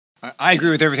I agree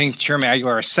with everything Chairman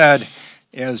Aguilar said.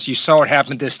 As you saw what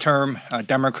happened this term,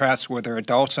 Democrats were the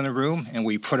adults in the room, and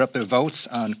we put up the votes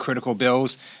on critical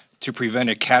bills to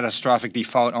prevent a catastrophic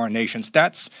default on our nation's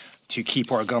debts, to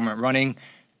keep our government running.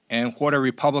 And what are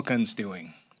Republicans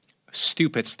doing?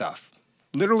 Stupid stuff.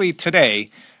 Literally today,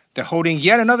 they're holding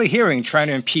yet another hearing trying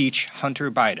to impeach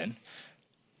Hunter Biden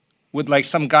with like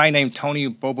some guy named Tony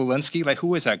Bobulinski. Like,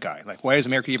 who is that guy? Like, why does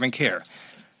America even care?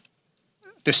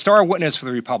 The star witness for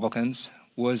the Republicans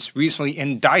was recently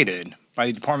indicted by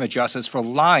the Department of Justice for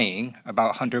lying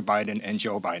about Hunter Biden and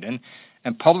Joe Biden.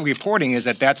 And public reporting is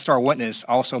that that star witness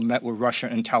also met with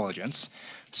Russian intelligence.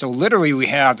 So literally we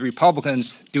have the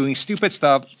Republicans doing stupid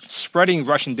stuff, spreading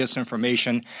Russian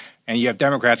disinformation, and you have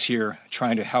Democrats here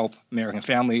trying to help American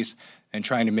families and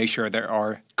trying to make sure that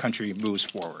our country moves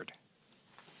forward.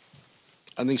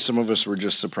 I think some of us were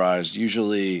just surprised.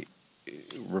 Usually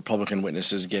Republican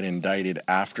witnesses get indicted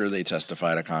after they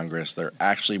testify to Congress. They're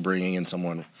actually bringing in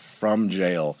someone from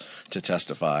jail to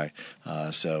testify.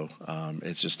 So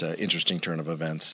it's just an interesting turn of events.